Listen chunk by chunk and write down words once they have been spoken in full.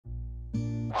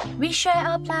We share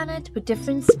our planet with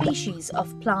different species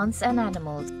of plants and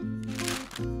animals.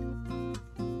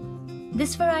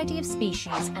 This variety of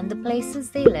species and the places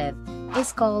they live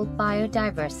is called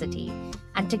biodiversity,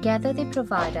 and together they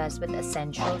provide us with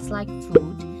essentials like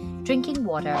food, drinking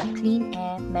water, clean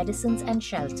air, medicines, and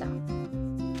shelter.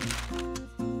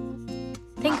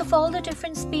 Think of all the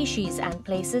different species and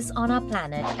places on our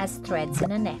planet as threads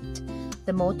in a net.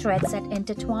 The more threads that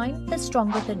intertwine, the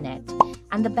stronger the net,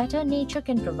 and the better nature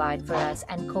can provide for us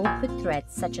and cope with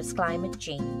threats such as climate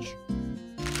change.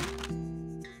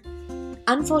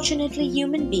 Unfortunately,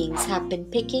 human beings have been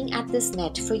picking at this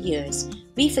net for years.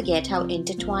 We forget how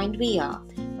intertwined we are.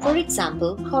 For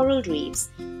example, coral reefs.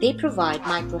 They provide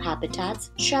microhabitats,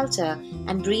 shelter,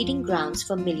 and breeding grounds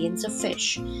for millions of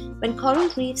fish. When coral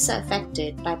reefs are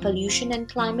affected by pollution and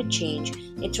climate change,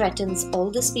 it threatens all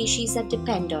the species that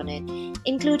depend on it,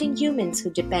 including humans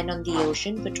who depend on the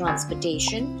ocean for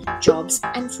transportation, jobs,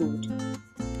 and food.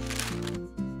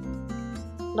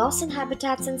 Loss in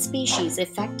habitats and species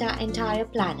affect our entire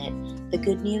planet. The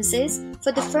good news is,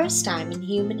 for the first time in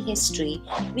human history,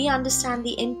 we understand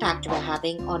the impact we're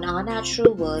having on our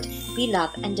natural world we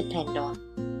love and depend on.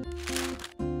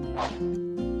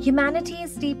 Humanity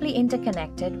is deeply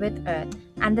interconnected with Earth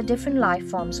and the different life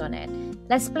forms on it.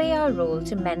 Let's play our role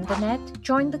to mend the net,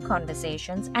 join the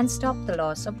conversations, and stop the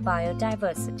loss of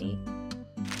biodiversity.